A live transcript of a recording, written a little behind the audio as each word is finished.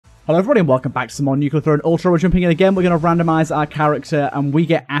Hello everybody and welcome back to some more Nuclear Throne Ultra. We're jumping in again. We're going to randomise our character and we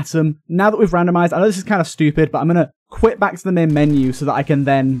get Atom. Now that we've randomised, I know this is kind of stupid, but I'm going to quit back to the main menu so that I can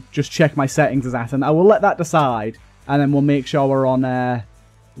then just check my settings as Atom. I will let that decide and then we'll make sure we're on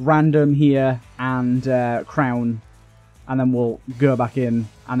random here and crown. And then we'll go back in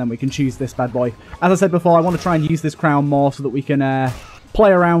and then we can choose this bad boy. As I said before, I want to try and use this crown more so that we can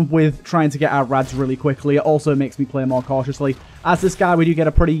play around with trying to get our rads really quickly. It also makes me play more cautiously. As this guy, we do get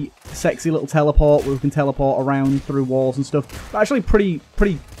a pretty sexy little teleport where we can teleport around through walls and stuff. But actually pretty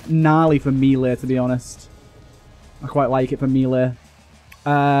gnarly for melee, to be honest. I quite like it for melee.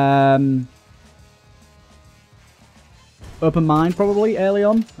 Open mind, probably, early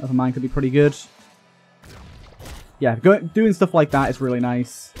on. Open mind could be pretty good. Yeah, doing stuff like that is really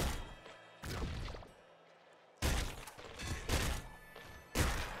nice.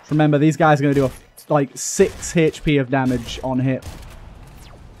 Remember, these guys are going to do like 6 HP of damage on hit.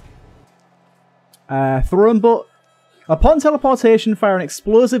 Throne Butt. Upon teleportation, fire an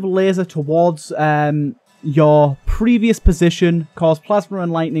explosive laser towards your previous position. Cause plasma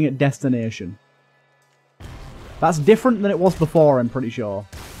and lightning at destination. That's different than it was before, I'm pretty sure.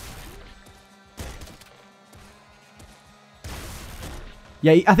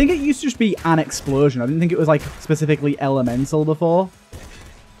 Yeah, I think it used to just be an explosion. I didn't think it was like specifically elemental before.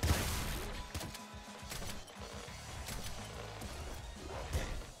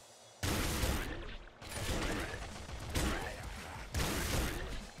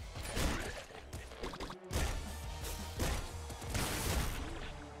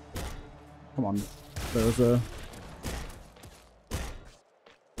 Come on, Bozo.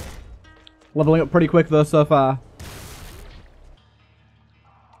 Leveling up pretty quick though so far.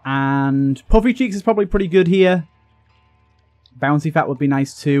 And Puffy Cheeks is probably pretty good here. Bouncy Fat would be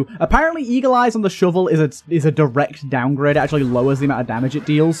nice too. Apparently Eagle Eyes on the shovel is a direct downgrade. It actually lowers the amount of damage it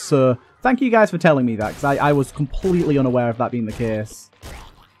deals. So thank you guys for telling me that, because I was completely unaware of that being the case.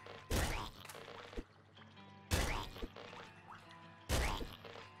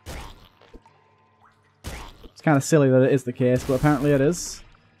 It's kind of silly that it is the case, but apparently it is.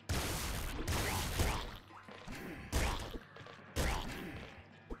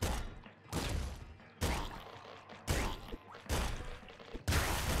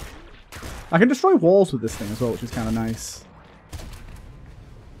 I can destroy walls with this thing as well, which is kind of nice.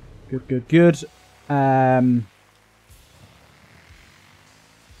 Good, good, good.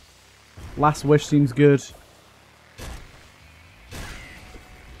 Last Wish seems good.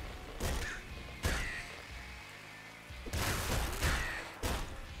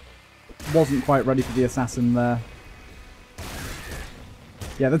 Wasn't quite ready for the assassin there.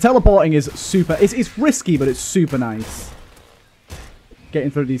 Yeah, the teleporting is super... It's risky, but it's super nice. Getting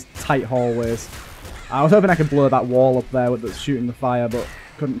through these tight hallways. I was hoping I could blow that wall up there that's shooting the fire, but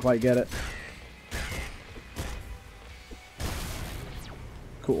couldn't quite get it.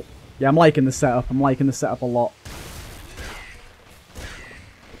 Cool. Yeah, I'm liking the setup. I'm liking the setup a lot.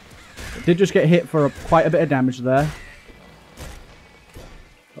 It did just get hit for quite a bit of damage there.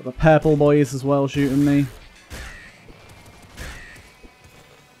 Got the purple boys as well shooting me.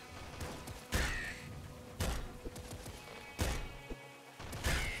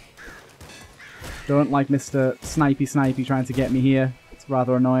 Don't like Mr. Snipey trying to get me here. It's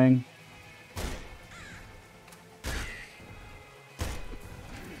rather annoying.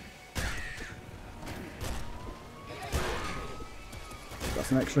 Got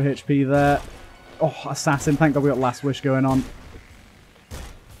some extra HP there. Oh, assassin. Thank God we got Last Wish going on.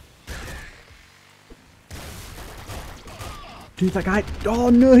 Dude, that guy... Oh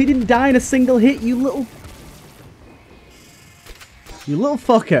no, he didn't die in a single hit, you little... You little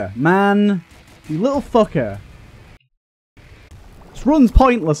fucker, man. You little fucker. This run's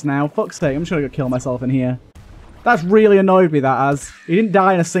pointless now. Fuck's sake, I'm just gonna go kill myself in here. That's really annoyed me, that has. He didn't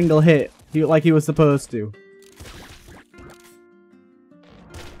die in a single hit. Like he was supposed to.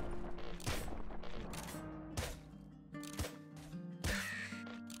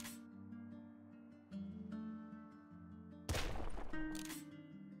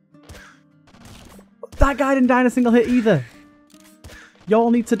 That guy didn't die in a single hit either. Y'all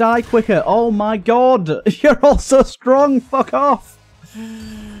need to die quicker. Oh my god. You're all so strong. Fuck off.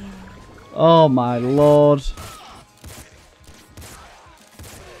 Oh my lord.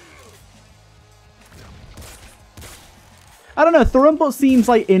 I don't know. Throne Butt seems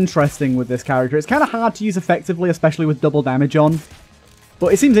like interesting with this character. It's kind of hard to use effectively, especially with double damage on.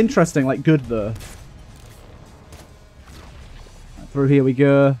 But it seems interesting, like good though. Through here we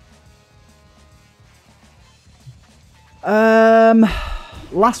go.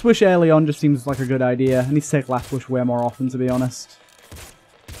 Last Wish early on just seems like a good idea. I need to take Last Wish way more often, to be honest.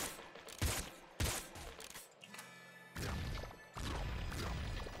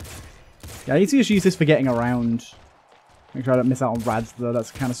 Yeah, I need to just use this for getting around. Make sure I don't miss out on rads, though.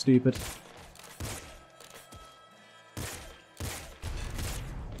 That's kind of stupid.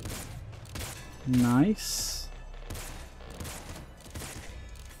 Nice.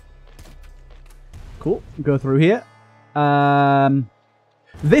 Cool. Go through here.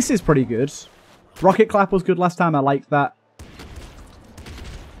 This is pretty good. Rocket Clap was good last time. I liked that.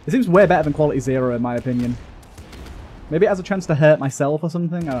 It seems way better than Quality Zero, in my opinion. Maybe it has a chance to hurt myself or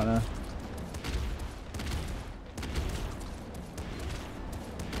something? I don't know.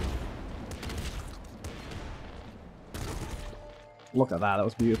 Look at that. That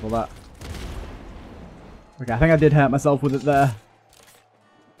was beautiful, that. Okay, I think I did hurt myself with it there.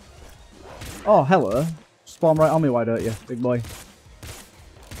 Oh, hello. Spawn right on me, why don't you, big boy?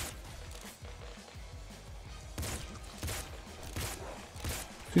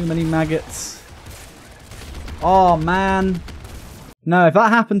 Too many maggots. Oh, man. No, if that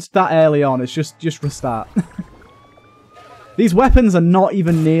happens that early on, it's just restart. These weapons are not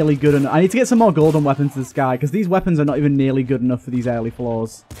even nearly good enough. I need to get some more golden weapons to this guy, because these weapons are not even nearly good enough for these early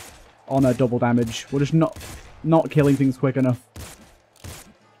floors. On a double damage. We're just not killing things quick enough.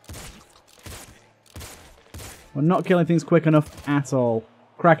 We're not killing things quick enough at all.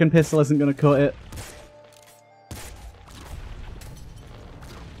 Kraken Pistol isn't going to cut it.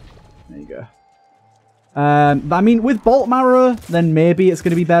 There you go. I mean, with Bolt Marrow, then maybe it's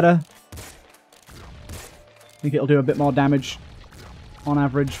going to be better. I think it'll do a bit more damage on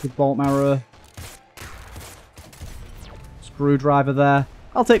average with Bolt Marrow. Screwdriver there.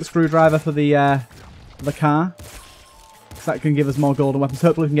 I'll take Screwdriver for the car. Because that can give us more golden weapons.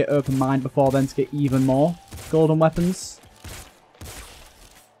 Hopefully we can get Open Mind before then to get even more golden weapons.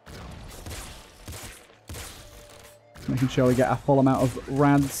 Making sure we get a full amount of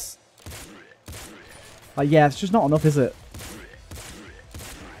rads. Yeah, it's just not enough, is it?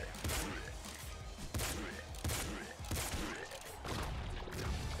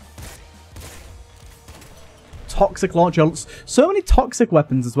 Toxic launcher. So many toxic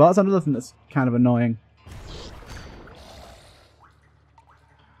weapons as well. That's another thing that's kind of annoying.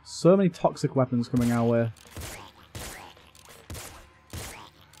 So many toxic weapons coming our way.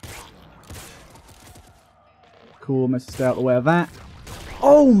 Cool, let's stay out of the way of that.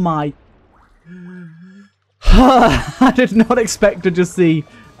 Oh my... I did not expect to just see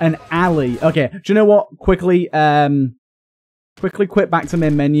an alley. Okay, do you know what? Quickly quit back to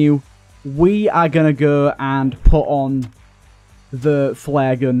main menu. We are going to go and put on the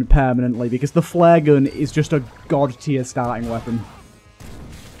flare gun permanently, because the flare gun is just a god tier starting weapon.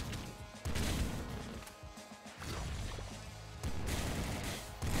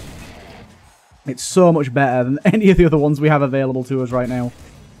 It's so much better than any of the other ones we have available to us right now.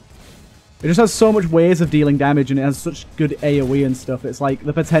 It just has so much ways of dealing damage, and it has such good AoE and stuff. It's like,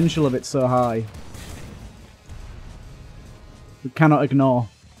 the potential of it's so high. We cannot ignore.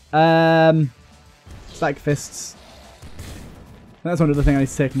 Static Fists. That's one other thing I need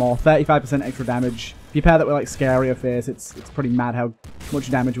to take more. 35% extra damage. If you pair that with like Scarier Face, it's pretty mad how much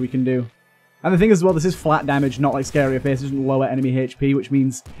damage we can do. And the thing is as well, this is flat damage, not like Scarier Face. It doesn't lower enemy HP, which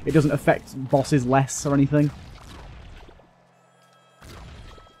means it doesn't affect bosses less or anything.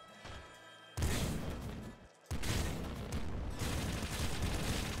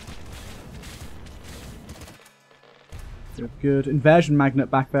 Good. Inversion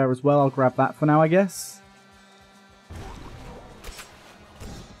Magnet back there as well. I'll grab that for now, I guess.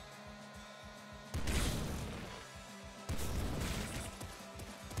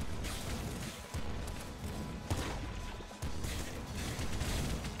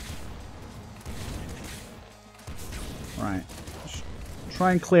 Right.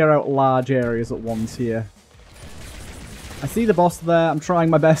 Try and clear out large areas at once here. I see the boss there. I'm trying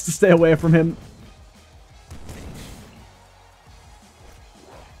my best to stay away from him.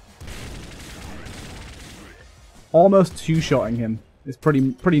 Almost two-shotting him is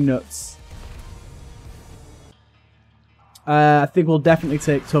pretty nuts. I think we'll definitely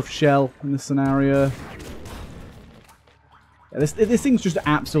take Tough Shell in this scenario. Yeah, this thing's just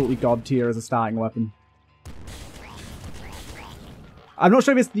absolutely god tier as a starting weapon. I'm not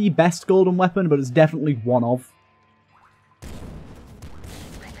sure if it's the best golden weapon, but it's definitely one of.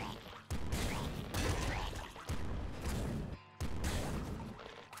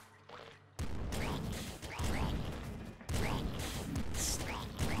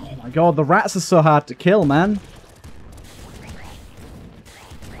 Oh my god, the rats are so hard to kill, man.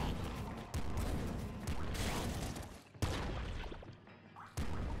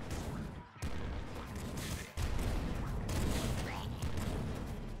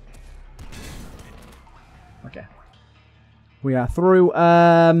 Okay. We are through.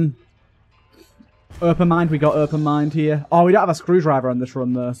 I Open mind, we got open mind here. Oh, we don't have a screwdriver on this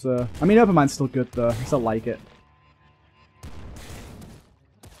run though, so... I mean, open mind's still good though. I still like it.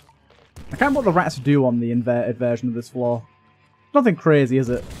 I can't remember what the rats do on the inverted version of this floor. Nothing crazy, is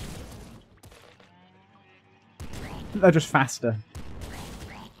it? They're just faster.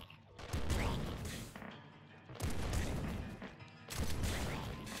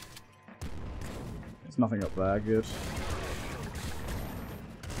 There's nothing up there, good.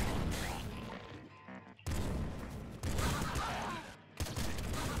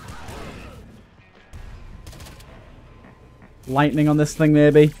 Lightning on this thing,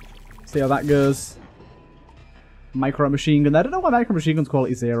 maybe. See how that goes. Micro machine gun. I don't know why micro machine gun's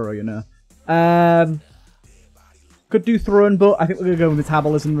quality 0, you know. Could do throwing, but I think we're going to go with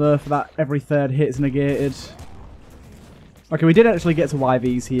metabolism though for that every third hit is negated. Okay, we did actually get to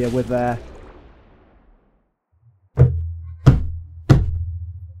YVs here with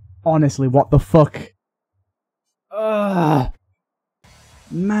honestly, what the fuck? Ugh.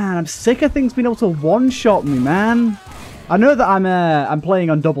 Man, I'm sick of things being able to one-shot me, man. I know that I'm playing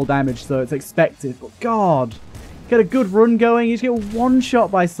on double damage, so it's expected, but God. Get a good run going, you just get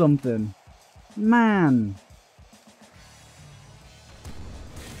one-shot by something. Man.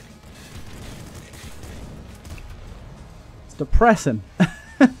 It's depressing.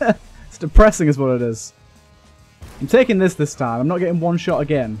 It's depressing is what it is. I'm taking this time. I'm not getting one shot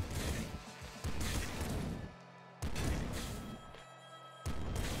again.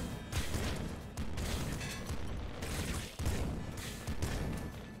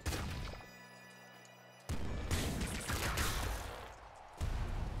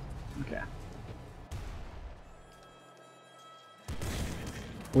 Okay.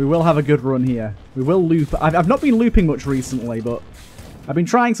 We will have a good run here. We will loop. I've not been looping much recently, but I've been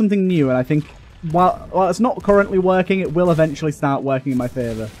trying something new, and I think while it's not currently working, it will eventually start working in my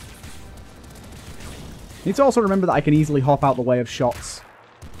favour. Need to also remember that I can easily hop out the way of shots.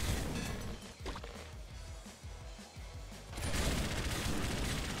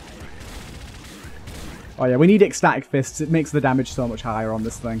 Oh yeah, we need ecstatic fists. It makes the damage so much higher on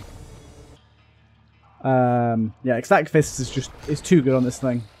this thing. Yeah, ecstatic fists is too good on this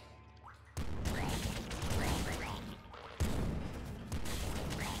thing.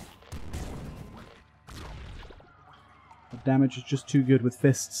 The damage is just too good with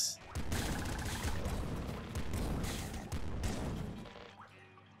fists.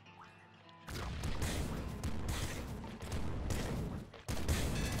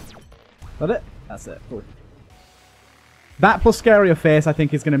 Is that it? That's it. Cool. That plus scarier face, I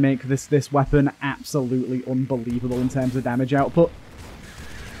think, is going to make this weapon absolutely unbelievable in terms of damage output.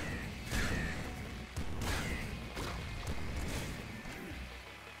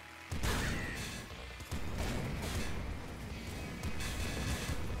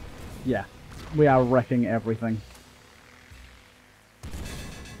 Yeah, we are wrecking everything.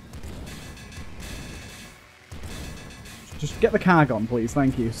 Just get the car gone, please.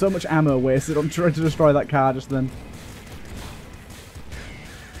 Thank you. So much ammo wasted on trying to destroy that car just then.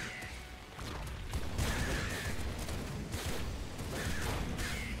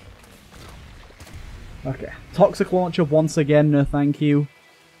 Okay. Toxic launcher once again. No, thank you.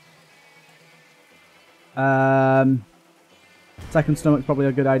 Second stomach's probably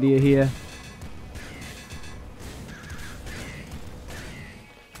a good idea here.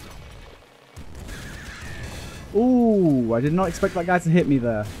 Ooh, I did not expect that guy to hit me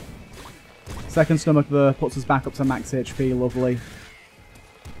there. Second stomach though puts us back up to max HP. Lovely.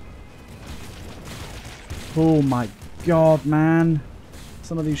 Oh my god, man.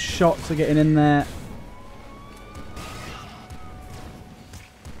 Some of these shots are getting in there.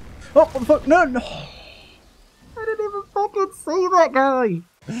 Oh, what the fuck? No, no. I didn't even fucking see that guy.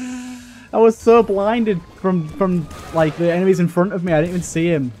 I was so blinded from like the enemies in front of me. I didn't even see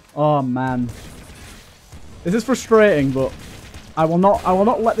him. Oh man. This is frustrating, but I will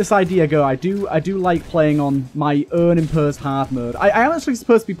not let this idea go. I do like playing on my own imposed hard mode. I am actually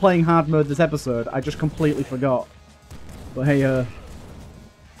supposed to be playing hard mode this episode. I just completely forgot. But hey,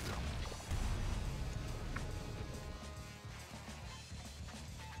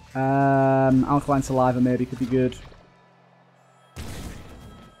 alkaline saliva maybe could be good.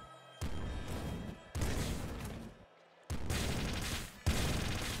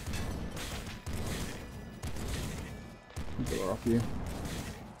 Get her off you.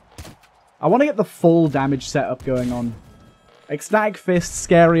 I want to get the full damage setup going on. Ecstatic fist,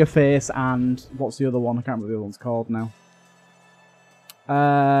 scarier face, and what's the other one? I can't remember what the other one's called now.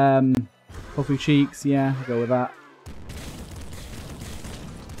 Puffy cheeks, yeah, I'll go with that.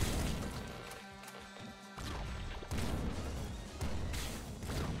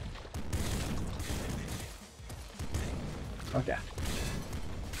 Okay.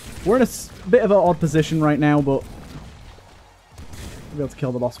 We're in a bit of an odd position right now, but we'll be able to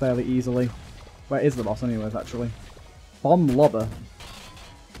kill the boss fairly easily. Where is the boss anyways, actually? Bomb lobber.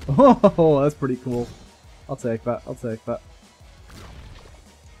 Oh, that's pretty cool. I'll take that. I'll take that.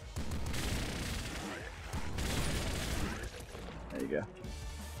 There you go.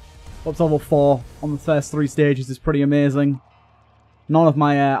 Up to level 4 on the first 3 stages is pretty amazing. None of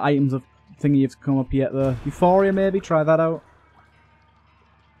my items of thingy have come up yet though. Euphoria maybe? Try that out.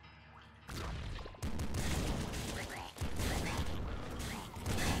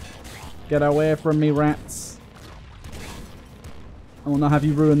 Get away from me, rats. I will not have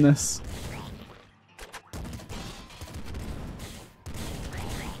you ruin this.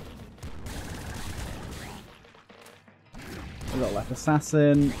 We've got left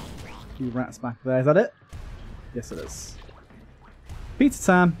assassin. A few rats back there. Is that it? Yes, it is. Pizza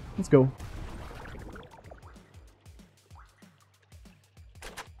time. Let's go.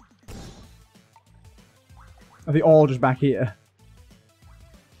 Are they all just back here?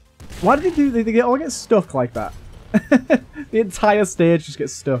 Why did they do? They all get stuck like that. The entire stage just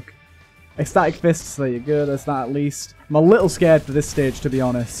gets stuck. Ecstatic fists, there you go, that's that at least. I'm a little scared for this stage, to be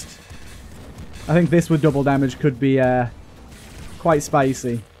honest. I think this with double damage could be quite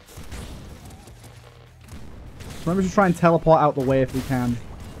spicy. Remember to try and teleport out the way if we can.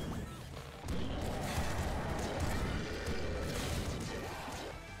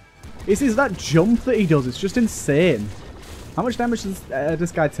 Is that jump that he does? It's just insane. How much damage does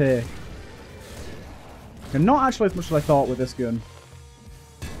this guy take? And not actually as much as I thought with this gun.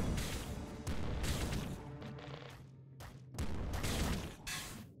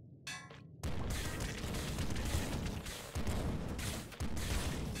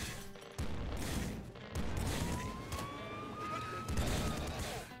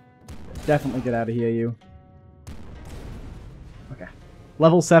 Definitely get out of here, you. Okay.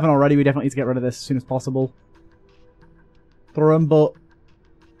 Level 7 already, we definitely need to get rid of this as soon as possible. Throw him, but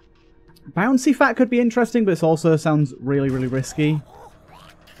bouncy fat could be interesting, but it also sounds really, really risky.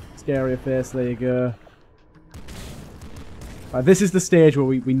 Scarier face, there you go. Right, this is the stage where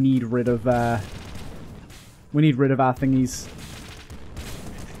we need rid of our thingies.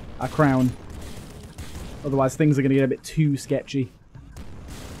 Our crown. Otherwise things are going to get a bit too sketchy.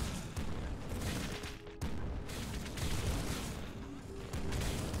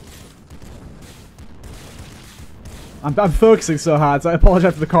 I'm focusing so hard, so I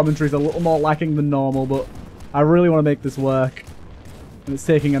apologize for the commentary. It's a little more lacking than normal, but I really want to make this work. And it's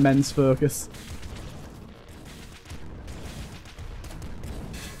taking immense focus.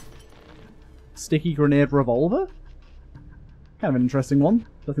 Sticky grenade revolver? Kind of an interesting one.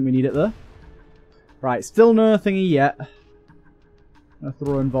 Don't think we need it there. Right, still no thingy yet. A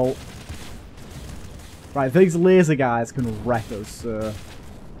throw and vault. Right, these laser guys can wreck us, so...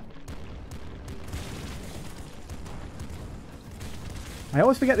 I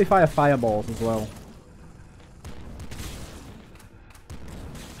always forget they fire fireballs as well.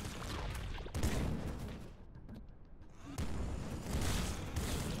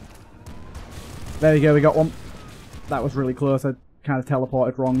 There we go, we got one. That was really close. I kind of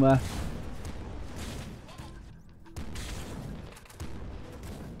teleported wrong there.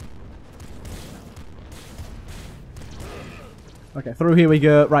 Okay, through here we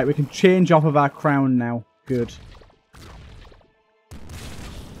go. Right, we can change off of our crown now. Good.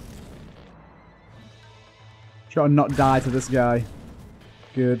 Try to not die to this guy.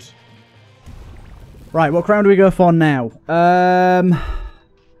 Good. Right, what crown do we go for now? Yeah,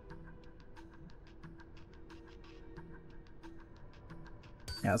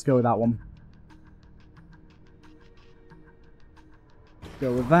 let's go with that one.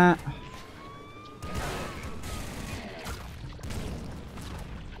 Go with that.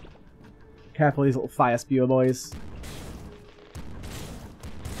 Careful these little fire spewer boys.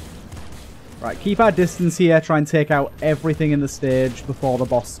 Right, keep our distance here, try and take out everything in the stage before the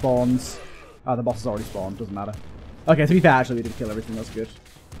boss spawns. Oh, the boss has already spawned, doesn't matter. Okay, to be fair, actually we did kill everything, that's good.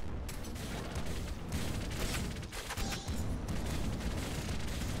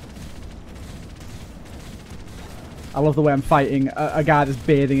 I love the way I'm fighting a guy that's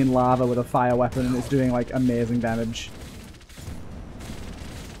bathing in lava with a fire weapon and it's doing like amazing damage.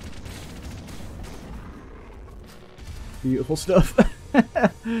 Beautiful stuff.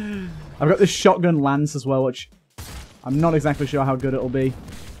 I've got this shotgun lance as well, which I'm not exactly sure how good it'll be.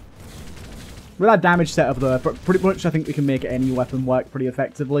 With our damage setup though, pretty much I think we can make any weapon work pretty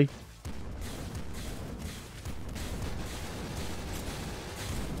effectively.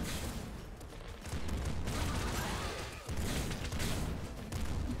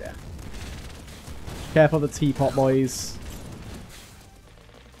 Yeah. Careful of the teapot boys.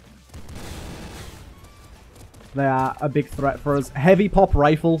 They are a big threat for us. Heavy pop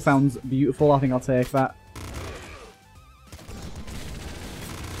rifle sounds beautiful. I think I'll take that.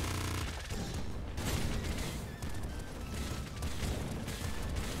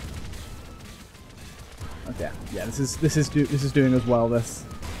 Okay, yeah, this is doing as well. This.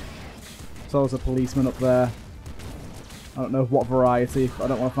 So there's a policeman up there. I don't know what variety. But I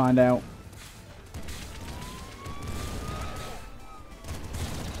don't want to find out.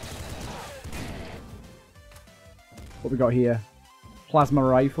 What we got here? Plasma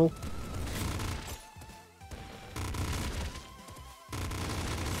rifle.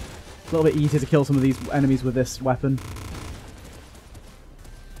 A little bit easier to kill some of these enemies with this weapon.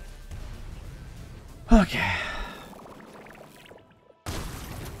 Okay.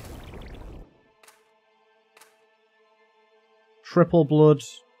 Triple blood.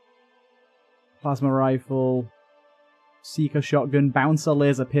 Plasma rifle. Seeker shotgun. Bouncer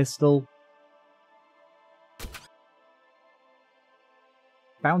laser pistol.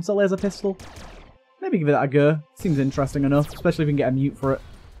 Bouncer laser pistol? Maybe give it that a go. Seems interesting enough, especially if we can get a mute for it.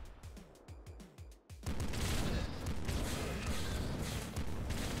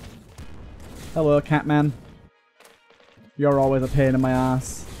 Hello, Catman. You're always a pain in my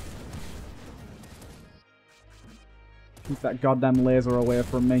ass. Keep that goddamn laser away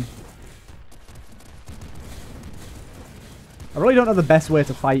from me. I really don't know the best way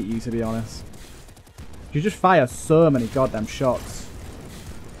to fight you, to be honest. You just fire so many goddamn shots.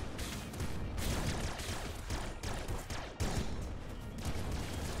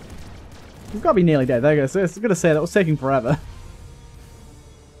 We've got to be nearly dead. There you go. So it's going to say that was taking forever.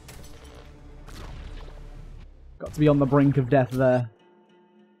 Got to be on the brink of death there.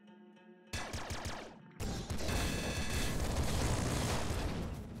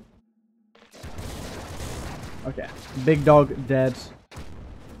 Okay. Big dog dead.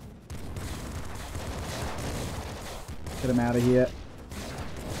 Get him out of here.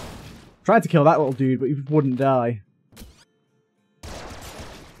 Tried to kill that little dude, but he wouldn't die.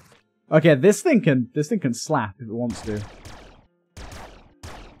 Okay, this thing can slap if it wants to.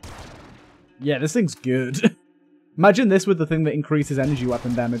 Yeah, this thing's good. Imagine this with the thing that increases energy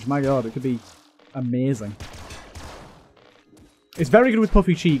weapon damage. My god, it could be amazing. It's very good with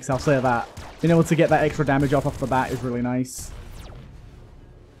puffy cheeks, I'll say that. Being able to get that extra damage off the bat is really nice.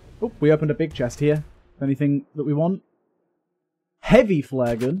 Oh, we opened a big chest here. Anything that we want? Heavy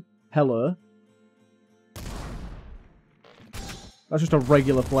flare gun. Hello. That's just a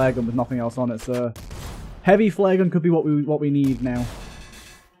regular flare gun with nothing else on it, so heavy flare gun could be what we need now.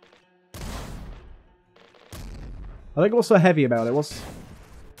 I think what's so heavy about it? What's...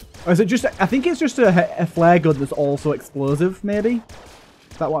 Or is it just... I think it's just a flare gun that's also explosive, maybe?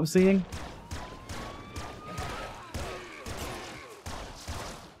 Is that what I'm seeing?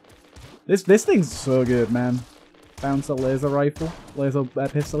 This thing's so good, man. Bouncer laser rifle. Laser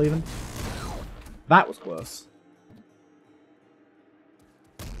pistol, even. That was close.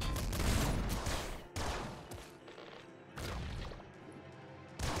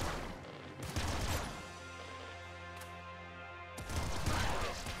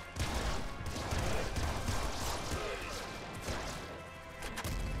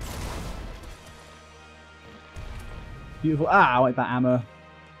 Beautiful. Ah, I like that ammo.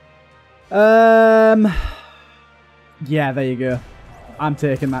 Yeah, there you go. I'm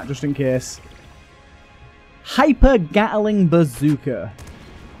taking that just in case. Hyper Gatling Bazooka.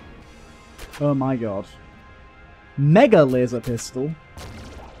 Oh my god. Mega laser pistol.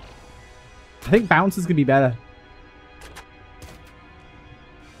 I think Bouncer's gonna be better.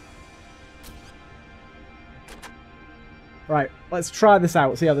 Right, let's try this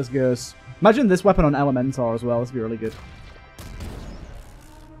out, see how this goes. Imagine this weapon on Elementor as well, this would be really good.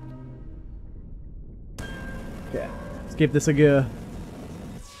 Okay, let's give this a go.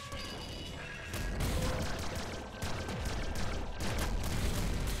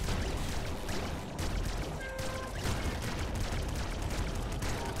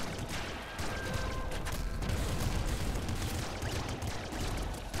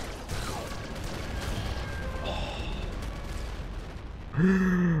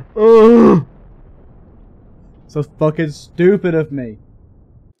 So fucking stupid of me.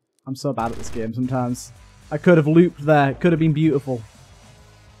 I'm so bad at this game sometimes. I could have looped there. It could have been beautiful.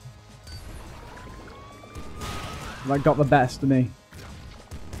 That got the best of me.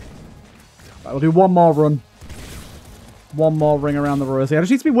 Right, we'll do one more run. One more ring around the rosy. I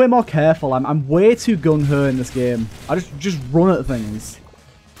just need to be way more careful. I'm way too gung-ho in this game. I just run at things.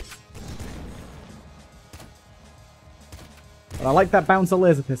 But I like that bouncer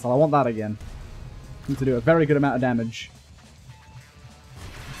laser pistol. I want that again. Need to do a very good amount of damage.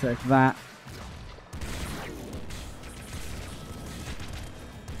 Take that.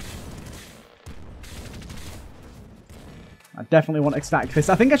 I definitely want ecstatic fists.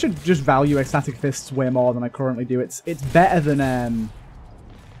 I think I should just value ecstatic fists way more than I currently do. It's better than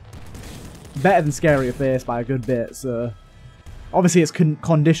scarier face by a good bit. So obviously it's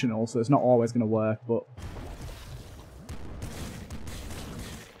conditional, so it's not always going to work. But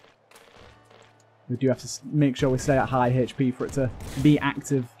we do have to make sure we stay at high HP for it to be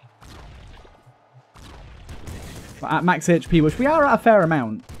active. But at max HP, which we are at a fair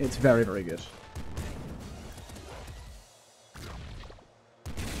amount, it's very, very good.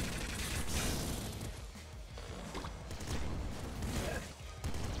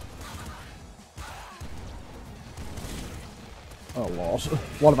 Oh lord,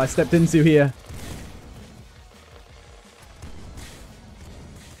 what have I stepped into here?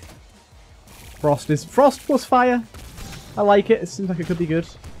 Frost plus fire. I like it. It seems like it could be good.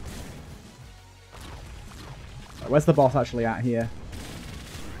 Where's the boss actually at here?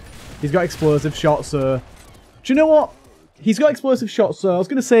 He's got explosive shots, so... Do you know what? He's got explosive shots, so I was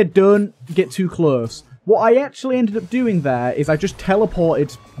going to say don't get too close. What I actually ended up doing there is I just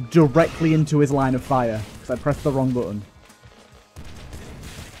teleported directly into his line of fire, because I pressed the wrong button.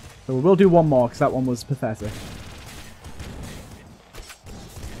 So we will do one more, because that one was pathetic.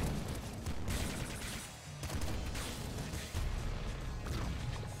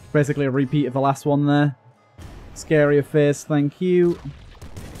 Basically a repeat of the last one there. Scarier face, thank you.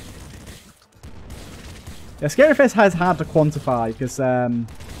 Yeah, Scary Face has hard to quantify, because,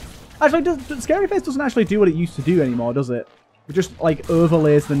 actually, Scary Face doesn't actually do what it used to do anymore, does it? It just, like,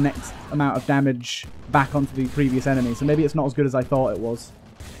 overlays the next amount of damage back onto the previous enemy, so maybe it's not as good as I thought it was.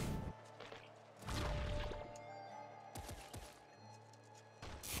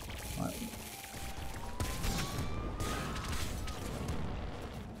 Right.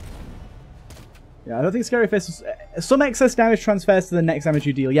 Yeah, I don't think Scary Face... Some excess damage transfers to the next damage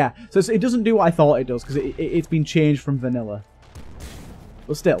you deal, yeah. So it doesn't do what I thought it does, because it's been changed from vanilla.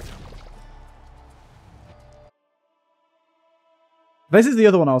 But still. This is the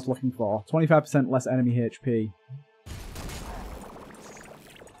other one I was looking for. 25% less enemy HP.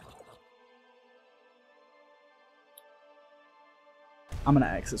 I'm going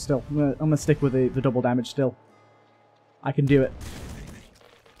to exit still. I'm gonna stick with the double damage still. I can do it.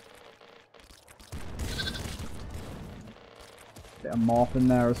 Bit of morph in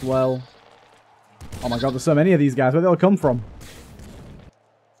there as well. Oh my god, there's so many of these guys. Where they all come from?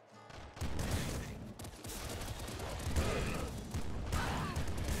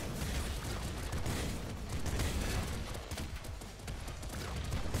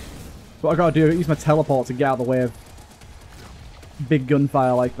 So what I gotta do is use my teleport to get out of the way of big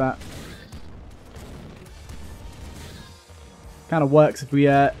gunfire like that. Kind of works if we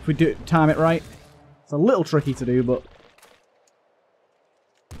do time it right. It's a little tricky to do, but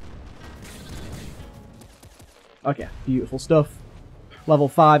okay, beautiful stuff. Level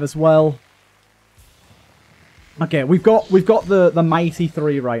 5 as well. Okay, we've got the mighty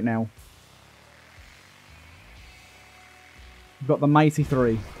 3 right now. We've got the mighty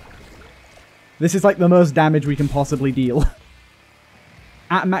 3. This is like the most damage we can possibly deal.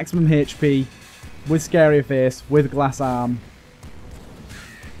 At maximum HP, with Scary Face, with Glass Arm.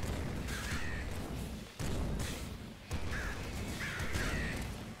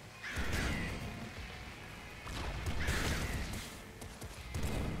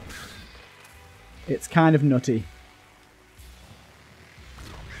 It's kind of nutty.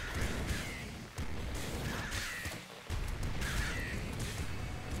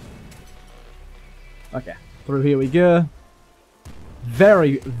 Okay, through here we go.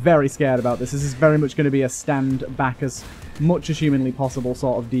 Very, very scared about this. This is very much going to be a stand back as much as humanly possible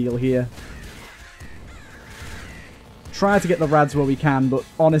sort of deal here. Try to get the rads where we can, but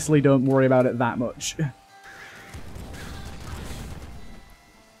honestly don't worry about it that much.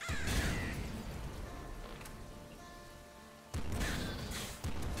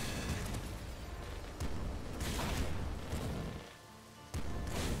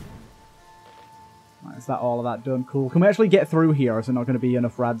 Is that all of that done? Cool. Can we actually get through here? Or is there not going to be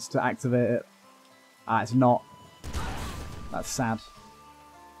enough rads to activate it? Ah, it's not. That's sad.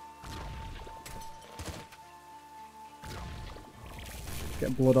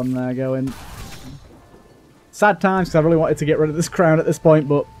 Get blood on there going. Sad times, because I really wanted to get rid of this crown at this point,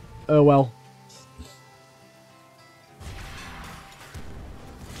 but oh well.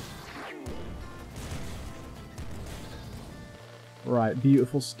 Right,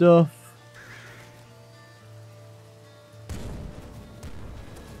 beautiful stuff.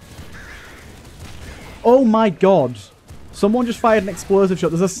 Oh my god! Someone just fired an explosive shot.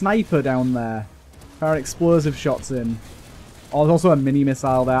 There's a sniper down there. Firing explosive shots in. Oh, there's also a mini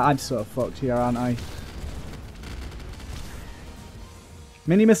missile there. I'm so fucked here, aren't I?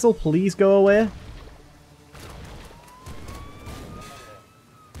 Mini missile, please go away.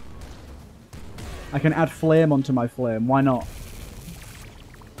 I can add flame onto my flame. Why not?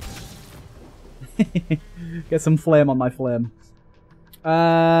 Get some flame on my flame. We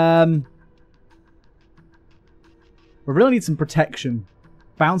really need some protection.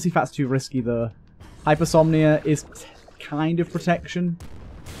 Bouncy fat's too risky though. Hypersomnia is kind of protection.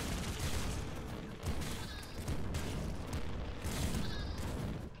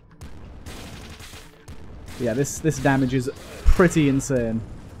 Yeah, this damage is pretty insane.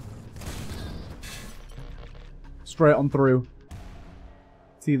 Straight on through.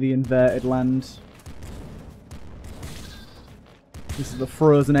 See the inverted land. This is the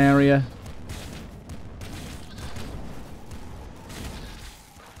frozen area.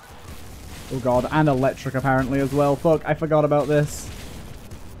 Oh god, and electric apparently as well. Fuck, I forgot about this.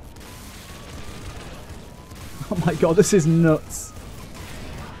 Oh my god, this is nuts.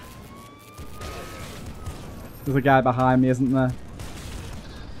 There's a guy behind me, isn't there?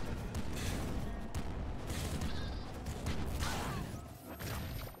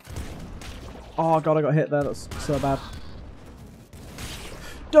 Oh god, I got hit there. That's so bad.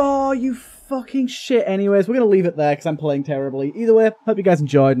 Oh, you fucking shit. Anyways, we're going to leave it there because I'm playing terribly. Either way, hope you guys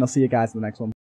enjoyed, and I'll see you guys in the next one.